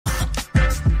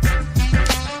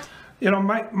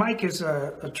Mike is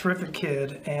a terrific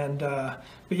kid, and but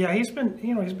yeah, he's been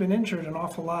injured an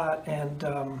awful lot, and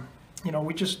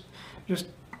we just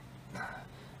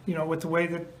with the way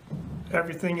that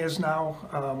everything is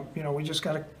now, we just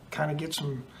got to kind of get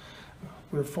some.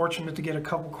 We were fortunate to get a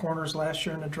couple corners last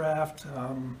year in the draft.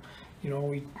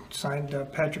 We signed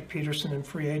Patrick Peterson in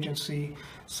free agency,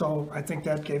 so I think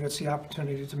that gave us the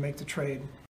opportunity to make the trade.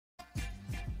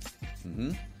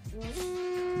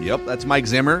 Yep, that's Mike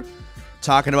Zimmer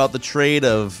talking about the trade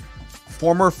of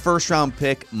former first-round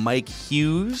pick Mike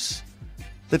Hughes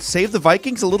that saved the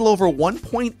Vikings a little over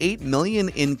 $1.8 million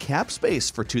in cap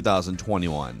space for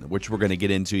 2021, which we're going to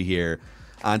get into here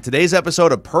on today's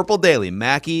episode of Purple Daily.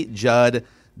 Mackie, Judd,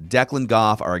 Declan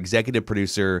Goff, our executive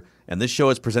producer, and this show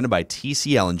is presented by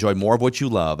TCL. Enjoy more of what you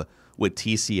love with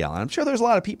TCL. And I'm sure there's a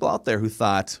lot of people out there who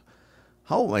thought,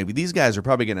 maybe these guys are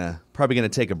probably gonna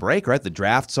take a break, right? The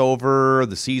draft's over,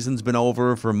 the season's been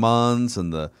over for months,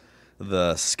 and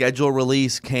the schedule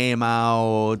release came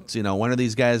out. When are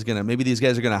these guys maybe these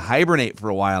guys are gonna hibernate for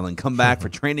a while and come back for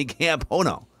training camp? Oh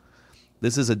no.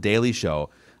 This is a daily show.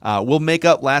 We'll make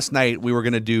up last night. We were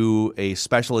gonna do a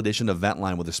special edition of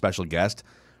Ventline with a special guest,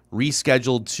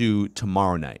 rescheduled to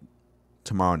tomorrow night,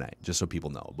 just so people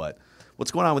know. But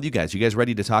what's going on with you guys? You guys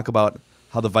ready to talk about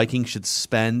how the Vikings should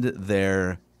spend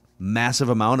their massive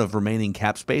amount of remaining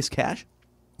cap space cash?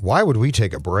 Why would we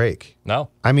take a break? No.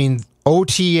 I mean,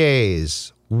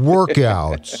 OTAs,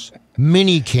 workouts,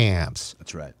 mini camps.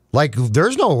 That's right. Like,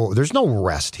 there's no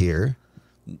rest here.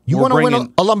 You want to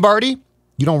win a Lombardi?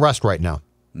 You don't rest right now.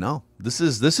 No. This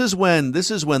is when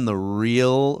the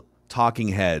real talking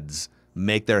heads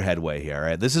make their headway here,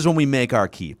 right? This is when we make our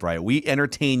keep, right? We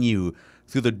entertain you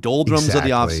through the doldrums of the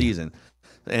offseason.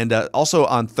 And also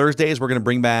on Thursdays, we're going to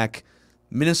bring back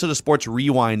Minnesota Sports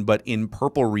Rewind, but in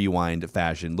Purple Rewind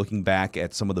fashion, looking back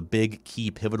at some of the big,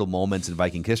 key, pivotal moments in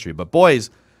Viking history. But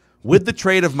boys, with the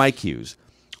trade of Mike Hughes,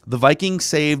 the Vikings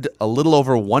saved a little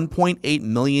over $1.8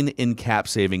 million in cap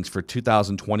savings for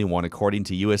 2021, according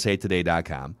to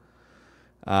USAtoday.com.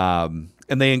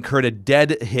 And they incurred a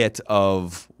dead hit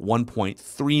of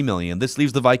 $1.3 million. This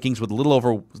leaves the Vikings with a little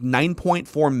over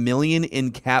 $9.4 million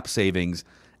in cap savings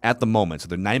at the moment. So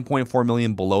they're $9.4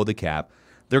 million below the cap.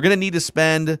 They're going to need to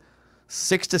spend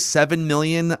 $6 to $7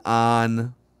 million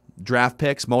on draft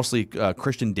picks, mostly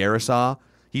Christian Darrisaw.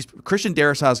 Christian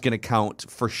Darrisaw is going to count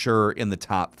for sure in the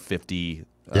top 50.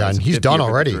 Yeah, and he's done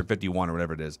already. Or 51 or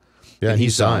whatever it is. Yeah, and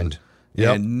he's signed.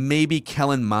 Yep. And maybe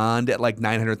Kellen Mond at like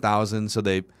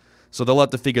 $900,000. So they'll have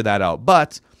to figure that out.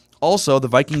 But also, the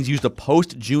Vikings used a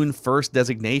post-June 1st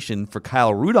designation for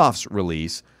Kyle Rudolph's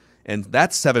release, and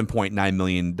that's $7.9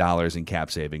 million in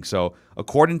cap savings. So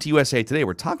according to USA Today,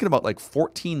 we're talking about like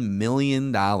 $14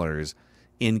 million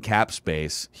in cap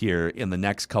space here in the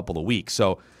next couple of weeks.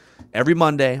 So every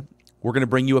Monday, we're going to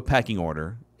bring you a pecking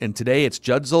order. And today it's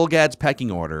Judd Zulgad's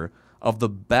pecking order of the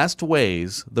best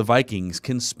ways the Vikings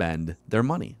can spend their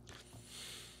money.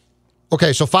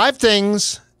 Okay, so 5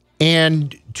 things.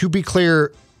 And to be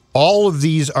clear, all of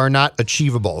these are not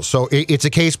achievable. So it's a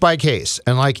case by case.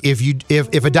 And like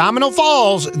if a domino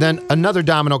falls, then another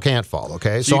domino can't fall.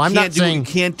 Okay, so I'm not saying you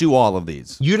can't do all of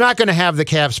these. You're not going to have the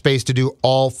cap space to do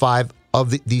all 5 of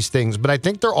these things, but I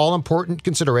think they're all important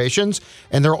considerations,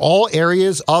 and they're all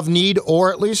areas of need,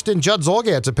 or at least in Judd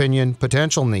Zulgad's opinion,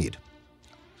 potential need.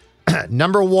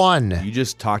 Number 1. You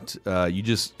just talked. You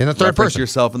just in the third person.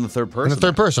 Yourself in the third person. In the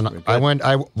third person. I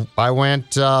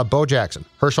went. Bo Jackson,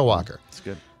 Herschel Walker. That's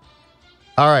good.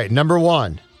 All right. Number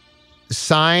 1.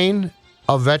 Sign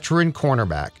a veteran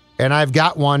cornerback, and I've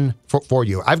got one for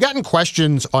you. I've gotten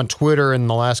questions on Twitter in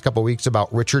the last couple of weeks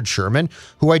about Richard Sherman,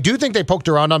 who I do think they poked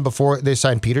around on before they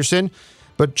signed Peterson,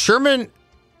 but Sherman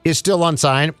is still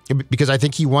unsigned because I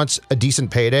think he wants a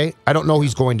decent payday. I don't know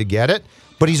he's going to get it.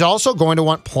 But he's also going to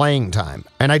want playing time.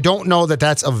 And I don't know that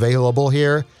that's available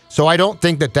here. So I don't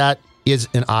think that is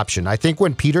an option. I think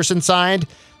when Peterson signed,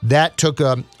 that took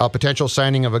a potential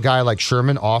signing of a guy like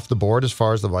Sherman off the board as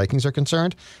far as the Vikings are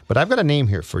concerned. But I've got a name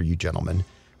here for you, gentlemen.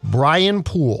 Brian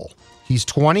Poole. He's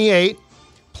 28,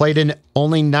 played in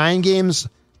only 9 games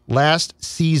last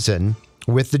season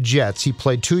with the Jets. He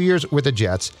played 2 years with the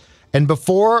Jets. And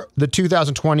before the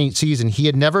 2020 season, he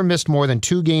had never missed more than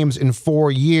 2 games in 4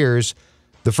 years.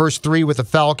 The first 3 with the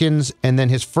Falcons, and then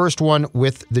his first one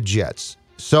with the Jets.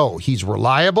 So he's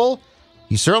reliable.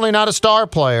 He's certainly not a star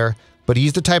player, but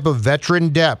he's the type of veteran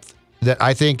depth that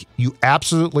I think you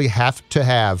absolutely have to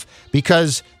have,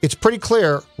 because it's pretty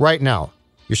clear right now.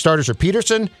 Your starters are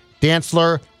Peterson,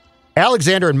 Dantzler.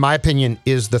 Alexander, in my opinion,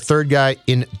 is the third guy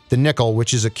in the nickel,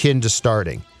 which is akin to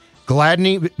starting.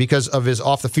 Gladney, because of his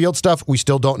off the field stuff, we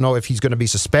still don't know if he's going to be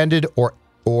suspended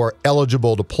or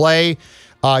eligible to play.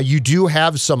 You do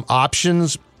have some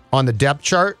options on the depth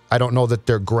chart. I don't know that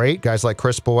they're great, guys like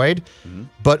Chris Boyd.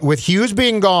 But with Hughes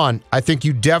being gone, I think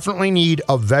you definitely need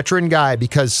a veteran guy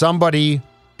because somebody,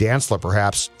 Dantzler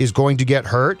perhaps, is going to get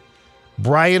hurt.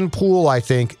 Brian Poole, I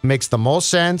think, makes the most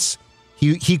sense.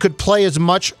 He could play as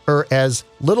much or as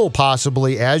little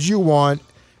possibly as you want,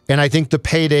 and I think the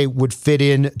payday would fit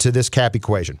into this cap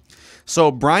equation. So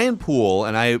Brian Poole,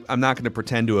 and I'm not going to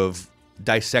pretend to have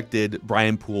dissected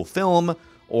Brian Poole film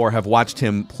or have watched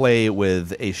him play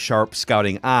with a sharp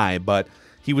scouting eye, but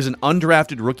he was an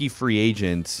undrafted rookie free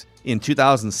agent in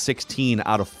 2016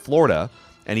 out of Florida,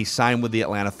 and he signed with the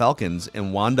Atlanta Falcons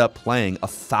and wound up playing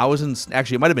 1,000.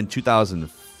 Actually, it might have been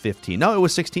 2015. No, it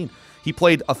was 16. He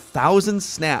played 1,000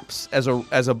 snaps as an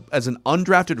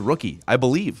undrafted rookie, I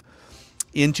believe,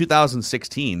 in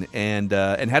 2016, and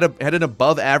had an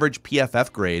above average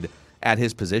PFF grade at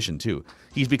his position too.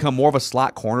 He's become more of a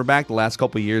slot cornerback the last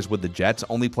couple of years with the Jets.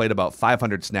 Only played about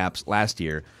 500 snaps last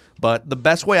year. But the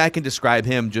best way I can describe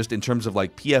him, just in terms of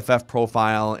like PFF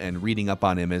profile and reading up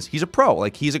on him, is he's a pro.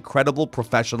 Like, he's a credible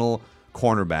professional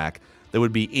cornerback that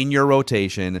would be in your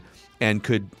rotation and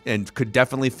could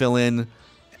definitely fill in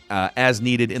as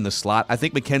needed in the slot. I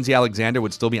think Mackenzie Alexander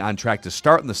would still be on track to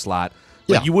start in the slot.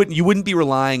 But you wouldn't be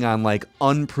relying on like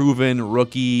unproven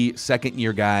rookie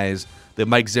second-year guys that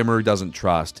Mike Zimmer doesn't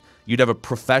trust. You'd have a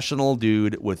professional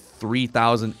dude with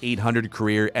 3,800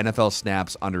 career NFL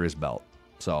snaps under his belt.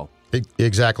 So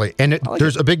exactly, and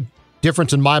there's a big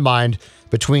difference in my mind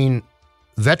between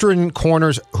veteran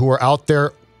corners who are out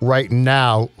there right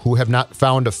now who have not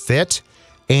found a fit,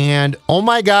 and oh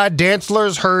my God,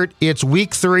 Dantzler's hurt. It's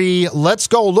week 3. Let's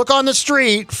go look on the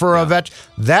street for a vet.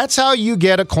 That's how you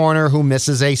get a corner who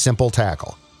misses a simple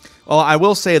tackle. Well, I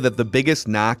will say that the biggest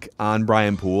knock on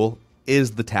Brian Poole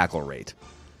is the tackle rate.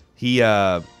 He,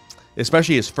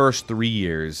 especially his first 3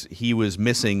 years, he was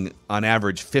missing on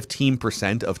average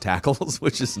 15% of tackles,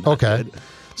 which is not good.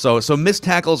 So missed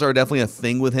tackles are definitely a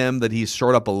thing with him, that he's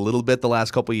shored up a little bit the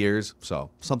last couple of years. So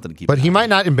something to keep. But he might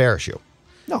not embarrass you.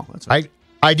 No, that's right.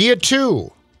 Idea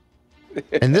 2,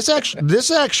 and this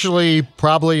actually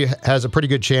probably has a pretty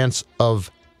good chance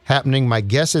of happening. My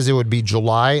guess is it would be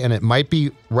July, and it might be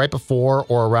right before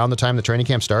or around the time the training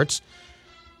camp starts.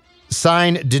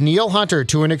 Sign Danielle Hunter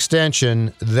to an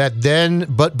extension that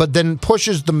then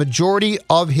pushes the majority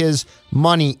of his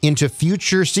money into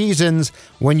future seasons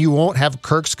when you won't have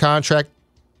Kirk's contract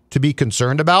to be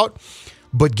concerned about.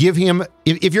 But give him,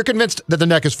 if you're convinced that the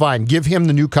neck is fine, give him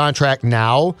the new contract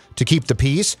now to keep the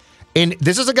peace. And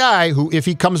this is a guy who, if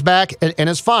he comes back and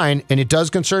is fine, and it does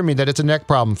concern me that it's a neck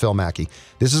problem, Phil Mackey,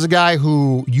 this is a guy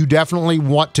who you definitely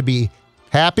want to be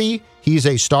happy. He's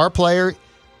a star player.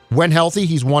 When healthy,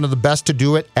 he's one of the best to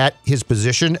do it at his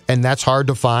position, and that's hard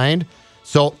to find.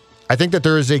 So I think that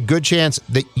there is a good chance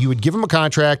that you would give him a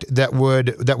contract that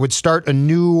would start a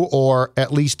new, or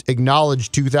at least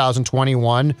acknowledge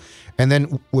 2021, and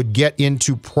then would get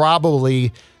into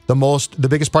probably the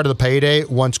biggest part of the payday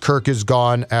once Kirk is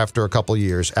gone after a couple of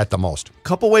years at the most.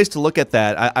 Couple ways to look at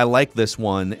that. I like this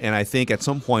one, and I think at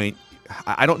some point,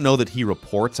 I don't know that he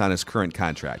reports on his current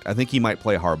contract. I think he might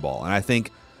play hardball, and I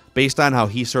think based on how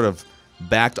he sort of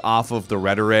backed off of the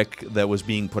rhetoric that was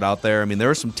being put out there, I mean, there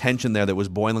was some tension there that was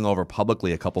boiling over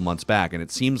publicly a couple months back, and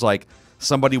it seems like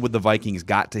somebody with the Vikings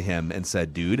got to him and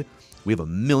said, dude, we have a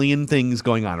million things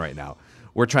going on right now.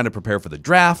 We're trying to prepare for the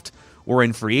draft. We're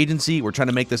in free agency. We're trying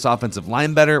to make this offensive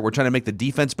line better. We're trying to make the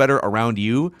defense better around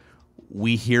you.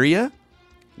 We hear you.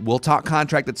 We'll talk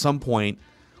contract at some point.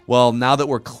 Well, now that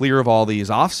we're clear of all these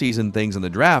offseason things in the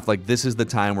draft, like, this is the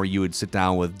time where you would sit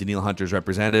down with Danielle Hunter's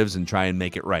representatives and try and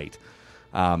make it right.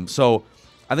 So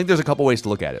I think there's a couple ways to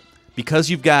look at it. Because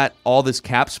you've got all this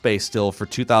cap space still for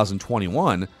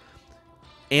 2021,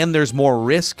 and there's more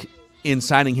risk in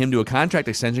signing him to a contract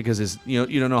extension because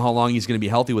you don't know how long he's going to be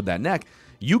healthy with that neck.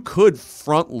 You could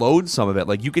front load some of it.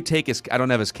 Like, you could take his, I don't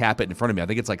have his cap hit in front of me. I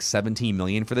think it's like $17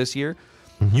 million for this year.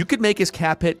 Mm-hmm. You could make his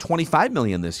cap hit $25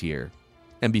 million this year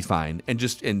and be fine.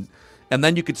 And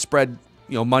then you could spread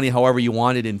money however you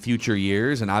wanted in future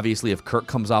years. And obviously, if Kirk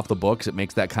comes off the books, it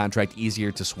makes that contract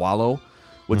easier to swallow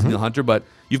with Danielle Hunter. But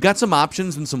you've got some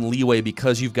options and some leeway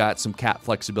because you've got some cap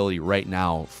flexibility right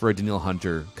now for a Danielle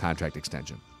Hunter contract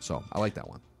extension. So I like that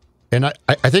one. And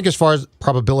I think as far as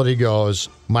probability goes,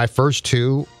 my first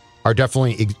two are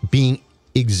definitely being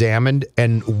examined,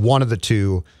 and one of the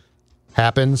two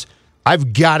happens.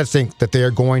 I've got to think that they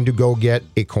are going to go get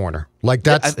a corner. Like,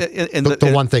 that's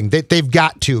the one thing. They've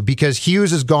got to, because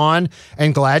Hughes is gone,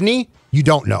 and Gladney, you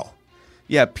don't know.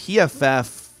 Yeah,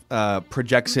 PFF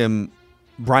projects him,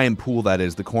 Brian Poole, that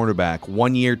is, the cornerback,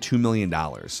 1 year, $2 million.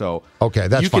 So okay,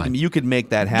 that's fine. You could make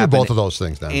that happen. Do both of those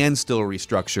things then. And still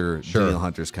restructure Danielle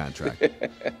Hunter's contract.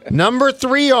 Number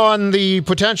 3 on the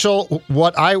potential,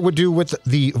 what I would do with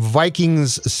the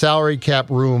Vikings salary cap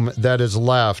room that is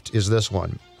left is this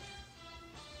one.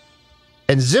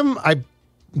 And Zim, I'm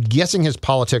guessing, has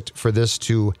politicked for this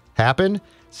to happen.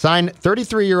 Sign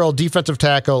 33-year-old defensive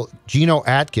tackle Geno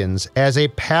Atkins as a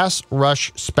pass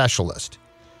rush specialist.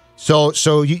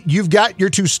 So you've got your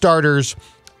 2 starters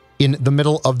in the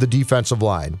middle of the defensive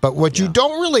line, but what you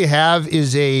don't really have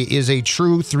is a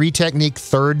true 3-technique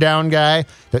third down guy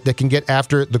that can get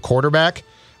after the quarterback.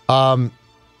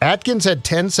 Atkins had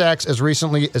 10 sacks as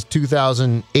recently as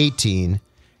 2018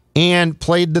 and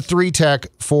played the 3-tech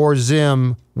for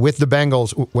Zim with the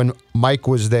Bengals when Mike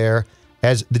was there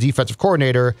as the defensive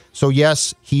coordinator. So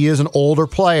yes, he is an older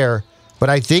player, but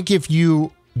I think if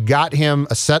you got him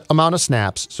a set amount of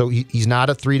snaps, so he's not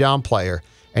a 3-down player,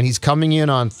 and he's coming in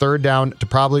on 3rd down to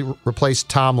probably replace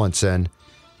Tomlinson,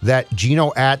 that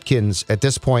Geno Atkins at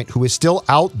this point, who is still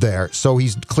out there, so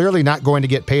he's clearly not going to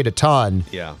get paid a ton,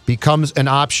 becomes an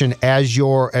option as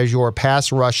your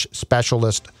pass rush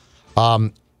specialist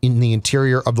in the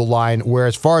interior of the line, where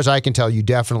as far as I can tell, you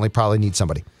definitely probably need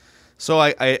somebody. So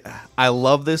I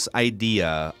love this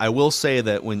idea. I will say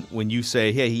that when you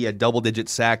say, hey, he had double-digit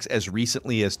sacks as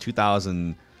recently as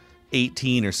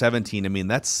 2018 or 17, I mean,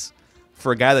 that's,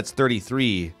 for a guy that's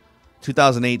 33,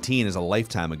 2018 is a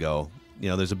lifetime ago. You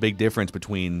know, there's a big difference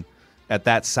between, at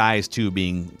that size, too,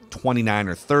 being 29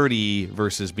 or 30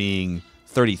 versus being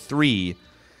 33.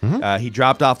 He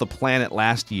dropped off the planet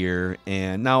last year,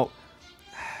 and now,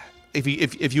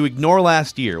 if you ignore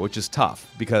last year, which is tough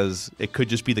because it could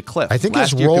just be the cliff. I think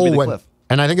his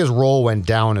role went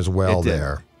down as well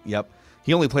there. Yep.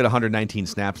 He only played 119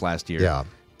 snaps last year. Yeah.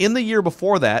 In the year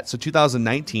before that, so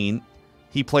 2019,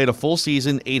 he played a full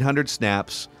season, 800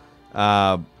 snaps.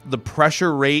 The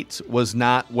pressure rate was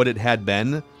not what it had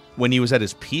been when he was at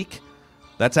his peak.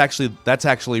 That's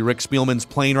actually Rick Spielman's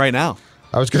plane right now.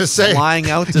 I was going to say, flying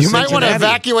out to you Cincinnati. might want to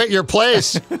evacuate your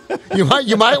place. you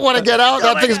might want to get out.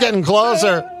 That thing's getting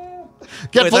closer.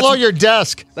 Get below your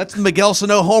desk. That's the Miguel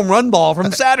Sano home run ball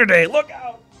from Saturday. Look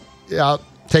out. Yeah,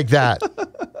 take that.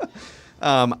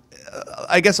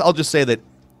 I guess I'll just say that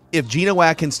if Geno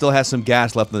Atkins still has some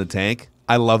gas left in the tank,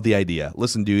 I love the idea.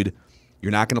 Listen, dude,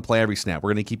 you're not going to play every snap.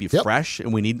 We're going to keep you fresh,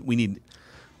 and we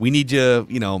need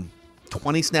you,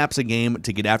 20 snaps a game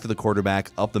to get after the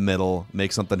quarterback, up the middle,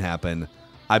 make something happen.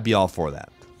 I'd be all for that.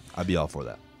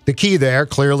 The key there,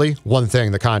 clearly, one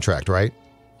thing, the contract, right?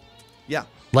 Yeah.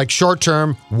 Like short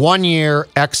term, 1 year,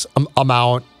 X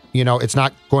amount, it's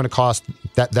not going to cost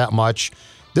that much.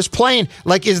 This plane,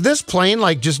 is this plane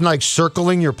just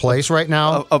circling your place right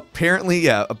now? Apparently,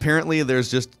 yeah. Apparently, there's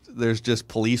just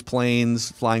police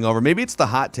planes flying over. Maybe it's the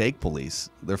hot take police.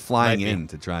 They're flying in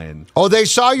to try and. Oh, they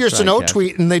saw your Sano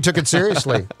tweet and they took it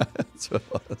seriously. That's what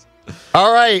it was.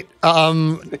 All right.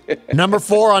 Number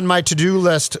 4 on my to-do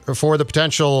list for the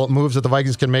potential moves that the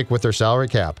Vikings can make with their salary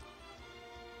cap.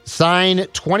 Sign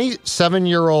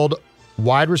 27-year-old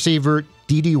wide receiver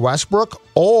D.D. Westbrook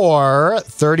or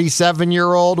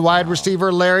 37-year-old wide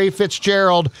receiver Larry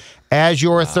Fitzgerald as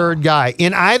your third guy.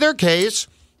 In either case,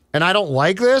 and I don't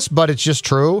like this, but it's just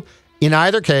true, in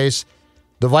either case,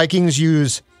 the Vikings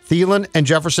use Thielen and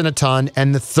Jefferson a ton,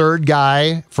 and the third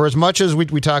guy, for as much as we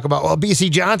talk about, well, B.C.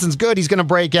 Johnson's good, he's going to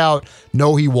break out.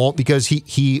 No, he won't, because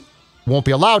he won't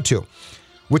be allowed to.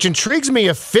 Which intrigues me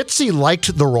if Fitzy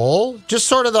liked the role, just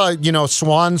sort of the,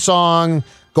 swan song,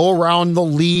 go around the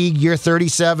league, you're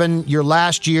 37, your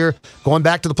last year, going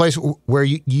back to the place where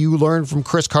you learned from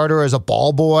Chris Carter as a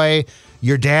ball boy,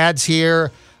 your dad's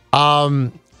here.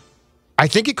 I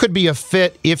think it could be a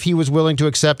fit if he was willing to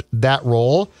accept that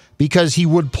role, because he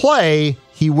would play,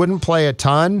 he wouldn't play a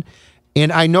ton.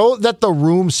 And I know that the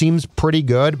room seems pretty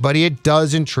good, but it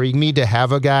does intrigue me to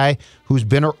have a guy who's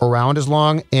been around as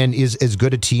long and is as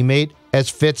good a teammate as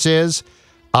Fitz is.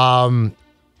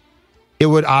 It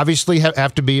would obviously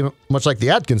have to be much like the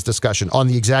Atkins discussion on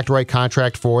the exact right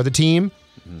contract for the team.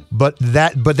 But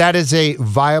that is a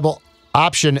viable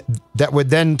option that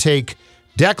would then take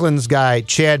Declan's guy,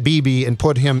 Chad Beebe, and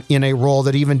put him in a role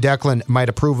that even Declan might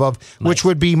approve of, which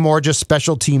would be more just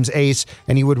special teams ace,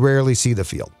 and he would rarely see the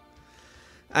field.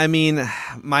 I mean,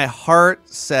 my heart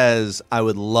says I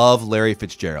would love Larry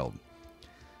Fitzgerald.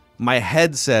 My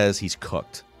head says he's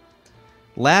cooked.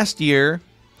 Last year,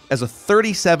 as a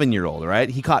 37-year-old, right,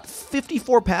 he caught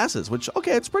 54 passes, which,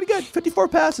 okay, it's pretty good. 54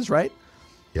 passes, right?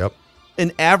 Yep.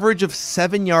 An average of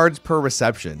 7 yards per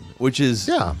reception, which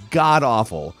is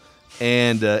god-awful.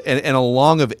 and a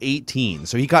long of 18.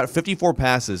 So he caught 54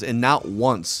 passes and not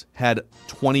once had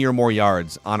 20 or more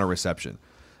yards on a reception.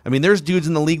 I mean, there's dudes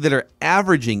in the league that are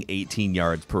averaging 18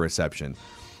 yards per reception.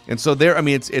 And so there, I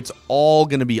mean, it's all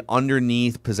going to be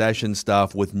underneath possession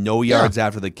stuff with no yards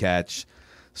after the catch.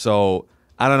 So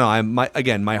I don't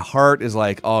know. My heart is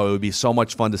like, oh, it would be so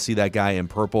much fun to see that guy in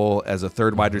purple as a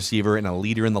third wide receiver and a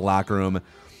leader in the locker room.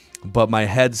 But my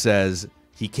head says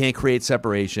he can't create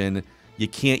separation. You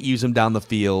can't use him down the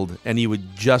field, and he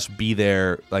would just be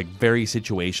there, like, very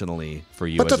situationally for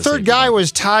you. But the third guy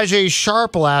was Tajay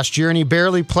Sharp last year, and he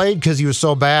barely played because he was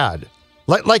so bad.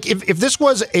 Like if this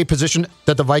was a position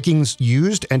that the Vikings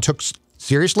used and took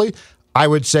seriously, I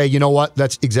would say, you know what,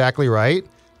 that's exactly right.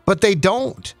 But they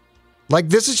don't. Like,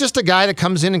 this is just a guy that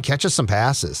comes in and catches some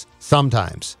passes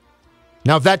sometimes.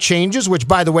 Now, if that changes, which,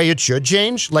 by the way, it should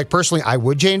change. Like, personally, I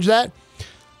would change that.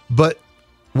 But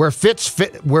where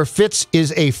Fitz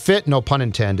is a fit, no pun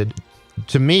intended,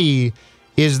 to me,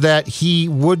 is that he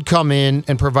would come in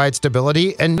and provide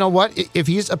stability. And you know what? If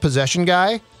he's a possession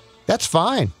guy, that's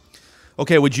fine.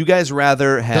 Okay, would you guys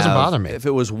rather have, doesn't bother me. If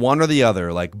it was one or the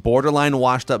other, like borderline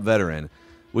washed-up veteran,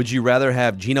 would you rather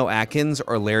have Geno Atkins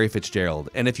or Larry Fitzgerald?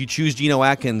 And if you choose Geno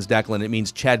Atkins, Declan, it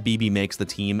means Chad Beebe makes the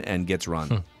team and gets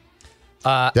run.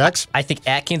 Dex? I think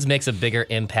Atkins makes a bigger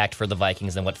impact for the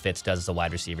Vikings than what Fitz does as a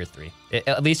wide receiver 3.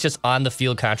 At least just on the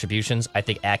field contributions, I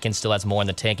think Atkins still has more in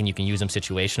the tank, and you can use him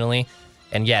situationally.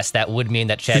 And yes, that would mean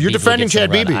that Chad Beebe. You're defending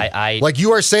Chad Beebe. Like,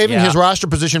 you are saving his roster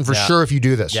position for sure if you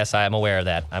do this. Yes, I am aware of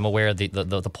that. I'm aware of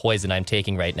the poison I'm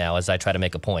taking right now as I try to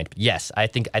make a point. But yes, I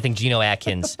think Geno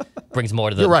Atkins brings more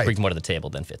to the table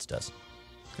than Fitz does.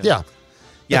 Okay.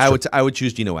 Yeah, I would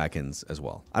choose Geno Atkins as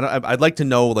well. I'd like to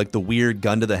know, like, the weird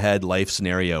gun to the head life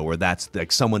scenario where that's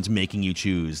like someone's making you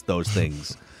choose those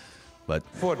things. But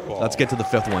let's get to the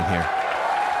fifth one here.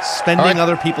 Spending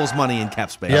other people's money in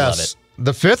cap space. Yes. I love it.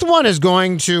 The fifth one is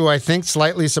going to, I think,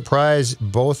 slightly surprise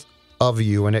both of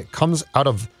you, and it comes out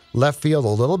of left field a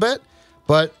little bit.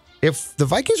 But if the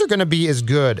Vikings are going to be as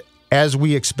good as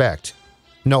we expect,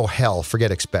 no, hell, forget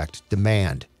expect,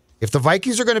 demand. If the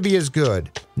Vikings are going to be as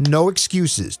good, no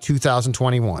excuses,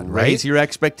 2021, right? Raise your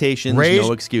expectations,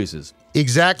 no excuses.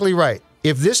 Exactly right.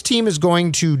 If this team is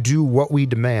going to do what we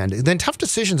demand, then tough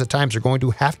decisions at times are going to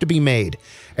have to be made.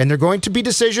 And they're going to be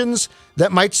decisions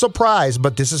that might surprise,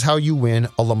 but this is how you win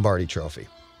a Lombardi trophy.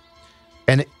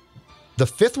 And the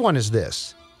fifth one is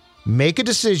this. Make a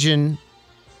decision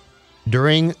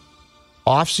during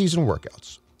off-season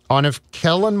workouts on if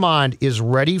Kellen Mond is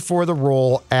ready for the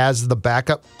role as the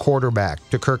backup quarterback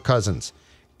to Kirk Cousins.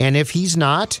 And if he's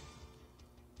not,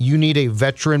 you need a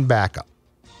veteran backup.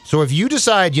 So if you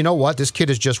decide, you know what, this kid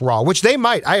is just raw, which they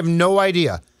might, I have no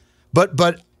idea.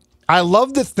 But I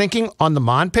love the thinking on the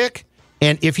Mond pick,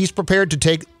 and if he's prepared to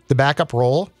take the backup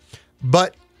role.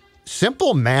 But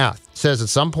simple math says at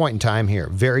some point in time here,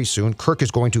 very soon, Kirk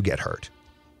is going to get hurt.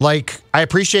 Like, I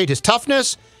appreciate his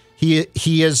toughness. He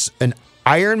is an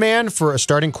Iron Man for a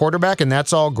starting quarterback, and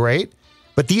that's all great.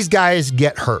 But these guys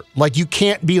get hurt. Like, you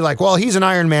can't be like, well, he's an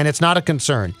Iron Man, it's not a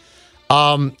concern.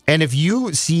 And if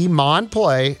you see Mond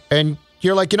play and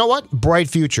you're like, you know what? Bright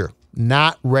future.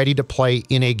 Not ready to play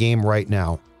in a game right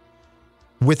now.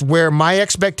 With where my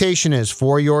expectation is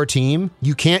for your team,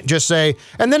 you can't just say,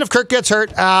 and then if Kirk gets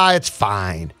hurt, it's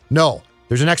fine. No,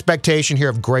 there's an expectation here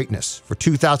of greatness for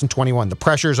 2021. The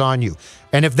pressure's on you.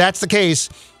 And if that's the case,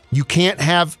 you had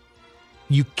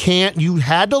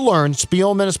to learn,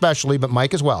 Spielman especially, but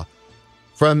Mike as well,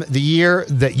 from the year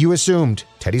that you assumed,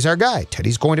 Teddy's our guy,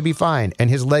 Teddy's going to be fine, and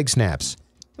his leg snaps,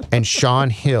 and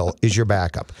Sean Hill is your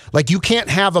backup. Like, you can't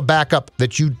have a backup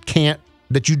that you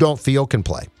don't feel can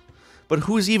play. But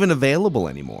who's even available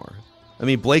anymore? I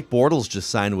mean, Blake Bortles just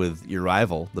signed with your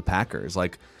rival, the Packers.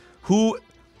 Like, who?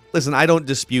 Listen, I don't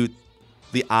dispute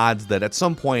the odds that at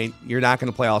some point you're not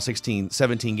going to play all 16,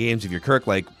 17 games if you're Kirk.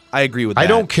 Like, I agree with that. I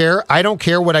don't care.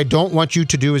 What I don't want you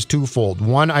to do is twofold.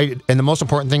 One, and the most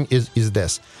important thing is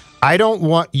this. I don't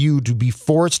want you to be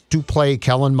forced to play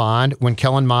Kellen Mond when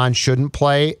Kellen Mond shouldn't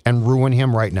play and ruin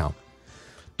him right now.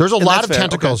 There's a lot of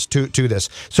tentacles to this.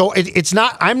 So it's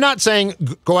not, I'm not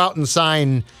saying go out and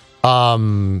sign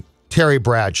Terry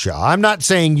Bradshaw. I'm not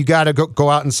saying you got to go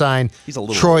out and sign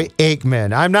Troy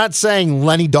Aikman. I'm not saying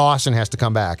Lenny Dawson has to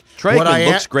come back. Troy Aikman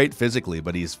looks great physically,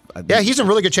 but he's in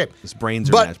really good shape. His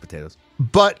brains are mashed potatoes.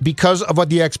 But because of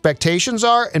what the expectations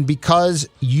are, and because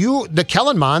the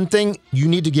Kellen Mond thing, you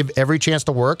need to give every chance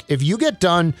to work. If you get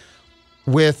done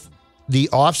with the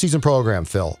offseason program,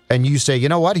 Phil, and you say, you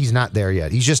know what, he's not there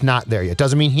yet. He's just not there yet.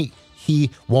 Doesn't mean he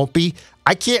won't be.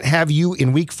 I can't have you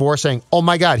in week 4 saying, oh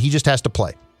my God, he just has to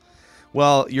play.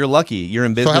 Well, you're lucky. You're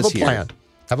in So business have a here. plan.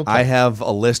 Have a plan. I have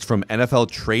a list from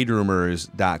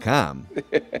NFLTradeRumors.com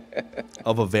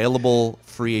of available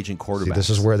free agent quarterbacks. See, this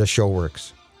is where the show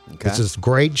works. Okay. This is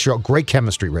great show, great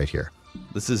chemistry right here.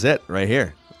 This is it right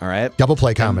here. All right. Double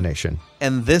play combination.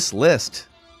 And this list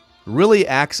really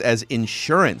acts as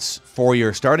insurance for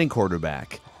your starting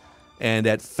quarterback. And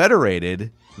at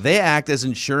Federated, they act as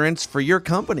insurance for your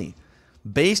company.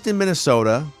 Based in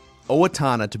Minnesota,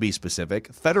 Owatonna to be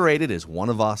specific, Federated is one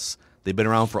of us. They've been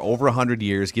around for over 100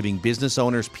 years, giving business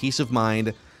owners peace of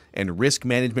mind and risk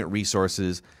management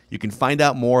resources. You can find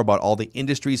out more about all the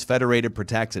industries Federated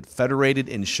protects at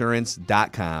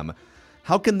federatedinsurance.com.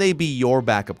 How can they be your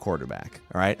backup quarterback?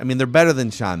 All right. I mean, they're better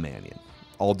than Sean Mannion.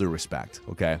 All due respect.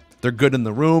 Okay. They're good in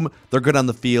the room. They're good on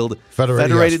the field.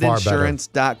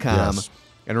 Federatedinsurance.com. Yes.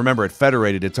 And remember, at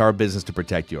Federated, it's our business to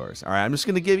protect yours. All right. I'm just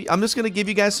gonna give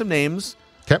you guys some names.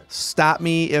 Okay. Stop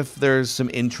me if there's some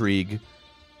intrigue.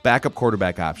 Backup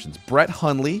quarterback options. Brett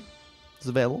Hundley is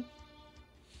available.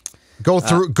 Go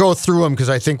through them because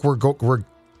I think we're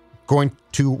going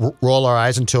to roll our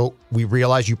eyes until we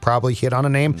realize you probably hit on a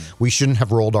name we shouldn't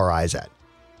have rolled our eyes at.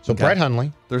 So Okay. Brett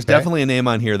Hundley. There's Okay. definitely a name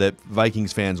on here that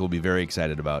Vikings fans will be very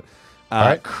excited about. All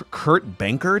right. Kurt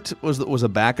Benkert was a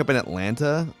backup in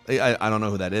Atlanta. I don't know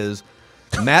who that is.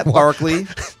 Matt Barkley.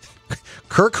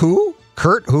 Kurt who?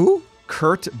 Kurt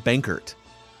Benkert.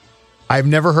 I've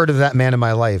never heard of that man in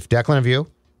my life. Declan, have you?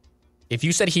 If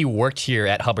you said he worked here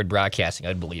at Hubbard Broadcasting,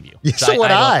 I'd believe you. Yeah, so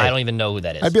would I don't even know who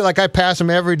that is. I'd be like, I pass him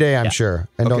every day, I'm sure.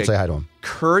 And don't Okay. say hi to him.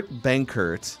 Kurt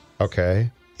Benkert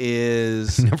Okay.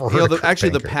 is Never heard of Kurt actually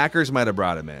the Benkert. Packers might have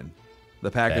brought him in.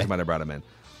 Okay.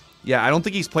 Yeah, I don't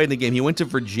think he's played in the game. He went to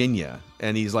Virginia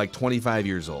and he's like 25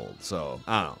 years old. So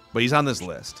I don't know, but he's on this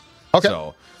list. Okay.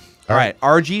 So, all right,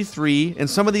 RG3 and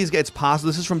some of these guys. It's possible.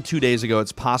 This is from 2 days ago.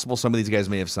 It's possible some of these guys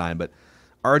may have signed, but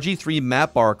RG3,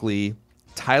 Matt Barkley,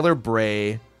 Tyler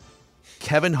Bray,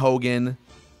 Kevin Hogan,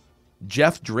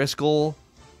 Jeff Driscoll.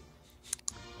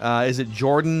 Is it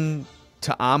Jordan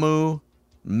Ta'amu?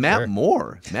 Matt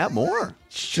Moore.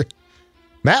 Sure.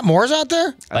 Matt Moore's out there?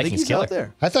 I think Vikings he's killer. out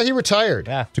there. I thought he retired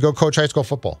Yeah. to go coach high school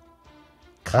football.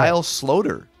 Kyle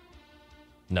Sloter.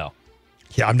 No.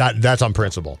 Yeah, I'm not. That's on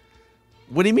principle.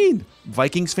 What do you mean?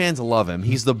 Vikings fans love him.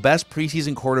 He's the best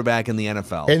preseason quarterback in the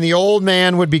NFL. And the old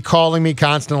man would be calling me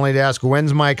constantly to ask,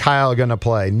 when's my Kyle going to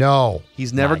play? No.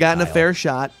 He's never My gotten a Kyle. fair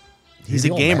shot. He's a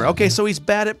the old gamer. man, Okay, man. so he's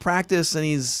bad at practice, and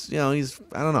he's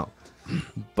I don't know.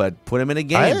 But put him in a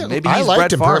game. I Maybe liked he's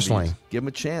Brett him Favre. personally. Give him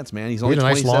a chance, man. He's We only had a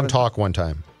nice 27. long talk one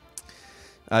time.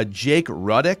 Jake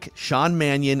Ruddick, Sean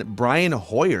Mannion, Brian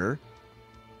Hoyer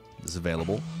is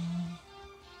available.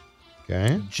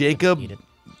 Okay. Jacob Eat it.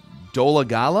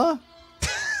 Dolagala.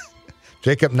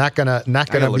 Jacob not gonna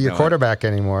gotta look be a now. quarterback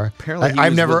anymore. Apparently, he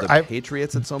I've was never. with the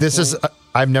Patriots at some This point. is.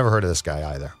 I've never heard of this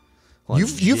guy either. Hold on,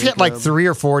 You've hit like Jacob- 3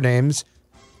 or 4 names.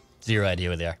 Zero idea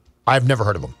who they are. I've never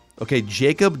heard of him. Okay,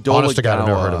 Jacob Dolagala. Honest to God, I've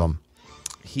never heard of him.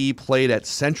 He played at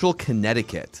Central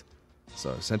Connecticut.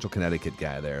 So, Central Connecticut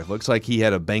guy there. Looks like he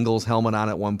had a Bengals helmet on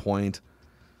at one point.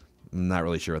 I'm not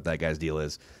really sure what that guy's deal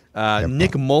is.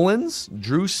 Nick Mullins,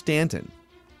 Drew Stanton.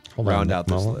 Hold Round Nick out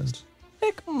this Mullins. list.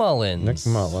 Nick Mullins.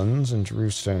 Nick Mullins and Drew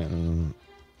Stanton.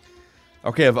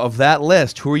 Okay, of that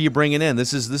list, who are you bringing in?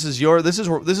 This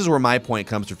is where my point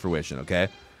comes to fruition. Okay,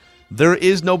 there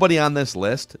is nobody on this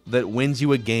list that wins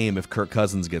you a game if Kirk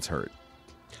Cousins gets hurt.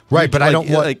 Right, but I don't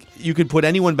want. Like you could put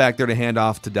anyone back there to hand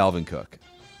off to Dalvin Cook.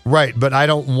 Right, but I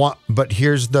don't want. But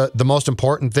here's the most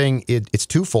important thing. It's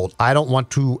twofold. I don't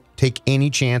want to take any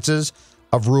chances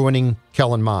of ruining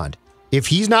Kellen Mond. If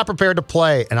he's not prepared to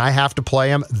play and I have to play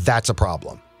him, that's a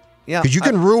problem. Yeah, Because you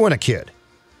can ruin a kid.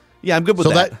 Yeah, I'm good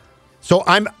with that. So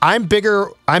I'm bigger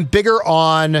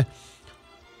on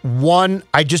one.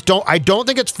 I don't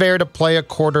think it's fair to play a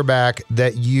quarterback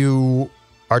that you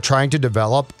are trying to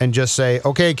develop and just say,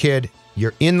 okay, kid,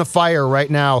 you're in the fire right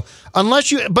now.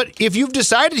 But if you've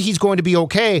decided he's going to be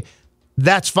okay,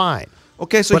 that's fine.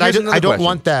 Okay, so but here's another I don't question.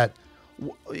 want that.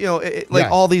 You know, Yeah.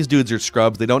 all these dudes are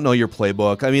scrubs. They don't know your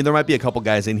playbook. I mean, there might be a couple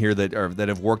guys in here that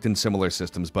have worked in similar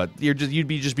systems, but you'd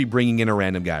be bringing in a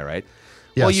random guy, right?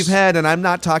 Well, Yes. you've had, and I'm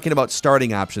not talking about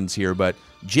starting options here, but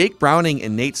Jake Browning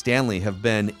and Nate Stanley have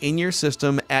been in your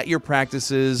system at your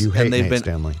practices, You hate and they've Nate been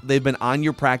Stanley. they've been on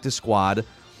your practice squad.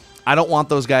 I don't want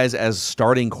those guys as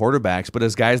starting quarterbacks, but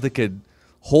as guys that could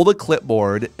hold a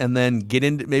clipboard and then get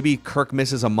into, maybe Kirk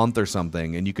misses a month or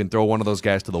something, and you can throw one of those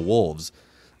guys to the Wolves.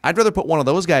 I'd rather put one of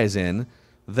those guys in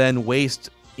than waste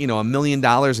 $1 million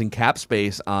in cap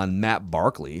space on Matt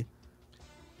Barkley.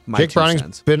 Jake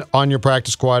Browning's been on your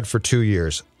practice squad for 2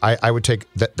 years. I would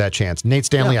take that chance. Nate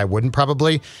Stanley, I wouldn't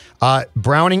probably.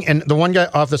 Browning, and the one guy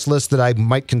off this list that I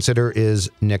might consider is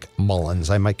Nick Mullins.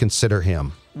 I might consider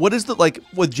him. What is the, like,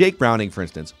 with Jake Browning, for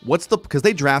instance, because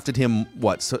they drafted him,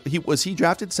 what? So was he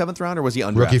drafted 7th round or was he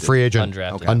undrafted? Rookie free agent.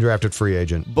 Undrafted. Okay. Undrafted free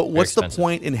agent. But what's the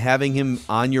point in having him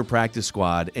on your practice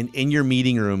squad and in your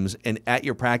meeting rooms and at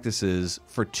your practices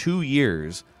for 2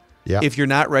 years if you're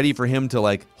not ready for him to,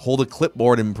 like, hold a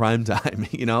clipboard in prime time,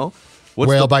 you know?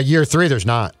 By year 3, there's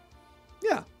not.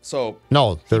 Yeah. So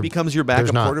no, he becomes your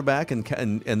backup quarterback, and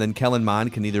then Kellen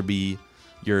Mond can either be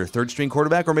your third-string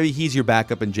quarterback, or maybe he's your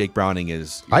backup and Jake Browning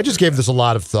is. I just gave this a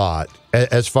lot of thought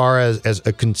as far as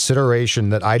a consideration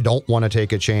that I don't want to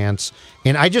take a chance,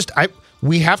 and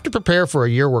we have to prepare for a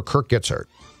year where Kirk gets hurt.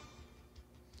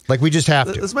 Like, we just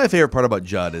have to. That's my favorite part about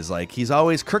Judd is, like,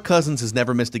 Kirk Cousins has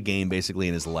never missed a game basically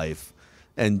in his life.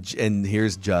 And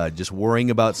here's Judd just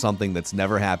worrying about something that's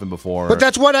never happened before. But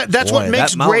that's what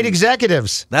makes great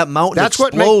executives. That mountain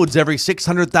explodes every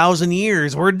 600,000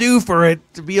 years. We're due for it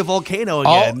to be a volcano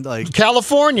again.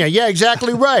 California, yeah,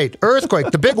 exactly right.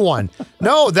 Earthquake, the big one.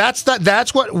 No, that's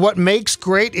what makes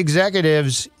great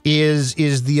executives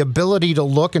is the ability to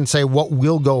look and say what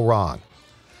will go wrong.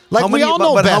 Like, we all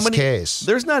know best case.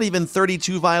 There's not even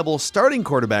 32 viable starting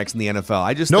quarterbacks in the NFL.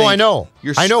 I just I know.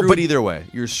 You're screwed but either way.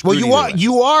 You're screwed.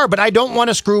 You are, but I don't want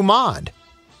to screw Mond,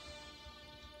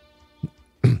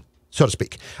 so to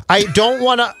speak. I don't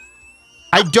want to.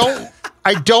 I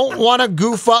don't want to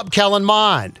goof up Kellen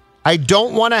Mond. I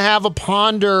don't want to have a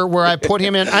Ponder where I put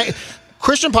him in.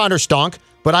 Christian Ponder stunk,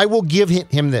 but I will give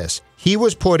him this. He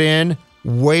was put in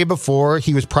way before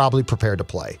he was probably prepared to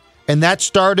play. And that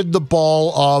started the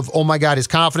ball of, oh my God, his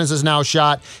confidence is now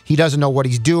shot. He doesn't know what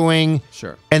he's doing.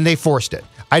 Sure. And they forced it.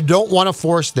 I don't want to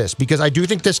force this because I do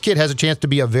think this kid has a chance to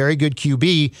be a very good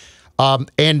QB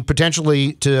and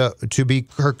potentially to be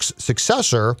Kirk's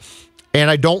successor. And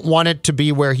I don't want it to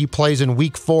be where he plays in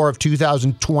week 4 of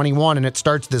 2021 and it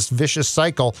starts this vicious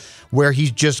cycle where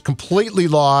he's just completely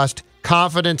lost.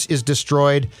 Confidence is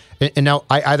destroyed. And now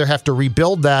I either have to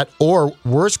rebuild that or,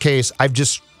 worst case, I've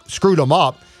just screwed him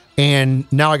up.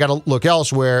 And now I got to look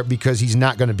elsewhere because he's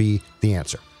not going to be the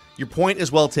answer. Your point is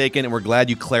well taken, and we're glad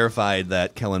you clarified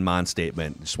that Kellen Mond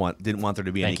statement. Didn't want there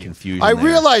to be any confusion. I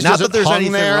realized not that there's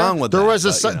anything wrong with there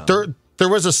that. There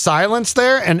was a silence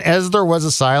there, and as there was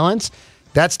a silence,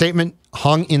 that statement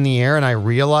hung in the air, and I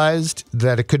realized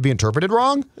that it could be interpreted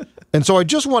wrong. And so I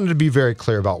just wanted to be very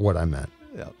clear about what I meant.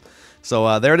 Yeah.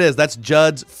 So there it is. That's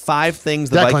Judd's 5 things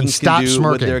the Vikings can do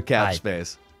with their cap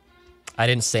space. I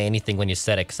didn't say anything when you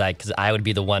said it because I would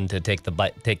be the one to take the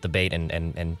bait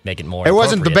and make it more. It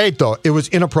wasn't debate though; it was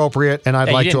inappropriate, and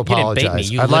I'd like to apologize.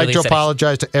 I'd like to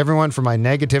apologize to everyone for my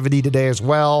negativity today as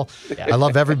well. Yeah. I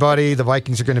love everybody. The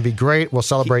Vikings are going to be great. We'll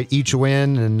celebrate each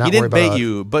win and not worry about it. He didn't bait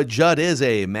you, but Judd is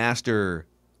a master.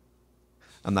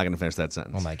 I'm not going to finish that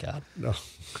sentence. Oh my God. No.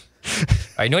 All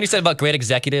right, you know what you said about great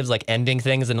executives, like ending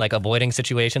things and like avoiding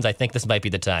situations? I think this might be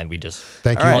the time we just.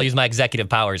 Thank you. I'll use my executive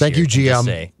powers. Thank you,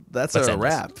 GM. That's a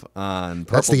wrap on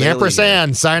Purple That's the Daily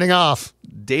ampersand signing off.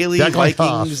 Daily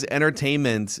Vikings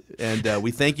entertainment. And we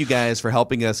thank you guys for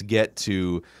helping us get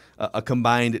to a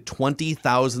combined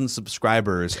 20,000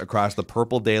 subscribers across the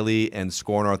Purple Daily and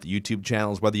Score North YouTube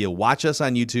channels. Whether you watch us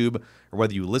on YouTube or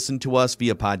whether you listen to us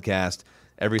via podcast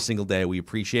every single day, we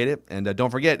appreciate it. And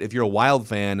don't forget, if you're a Wild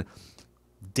fan,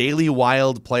 daily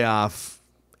Wild playoff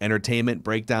entertainment,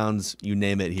 breakdowns, you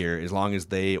name it here, as long as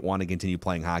they want to continue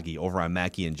playing hockey over on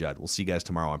Mackie and Judd. We'll see you guys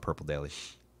tomorrow on Purple Daily.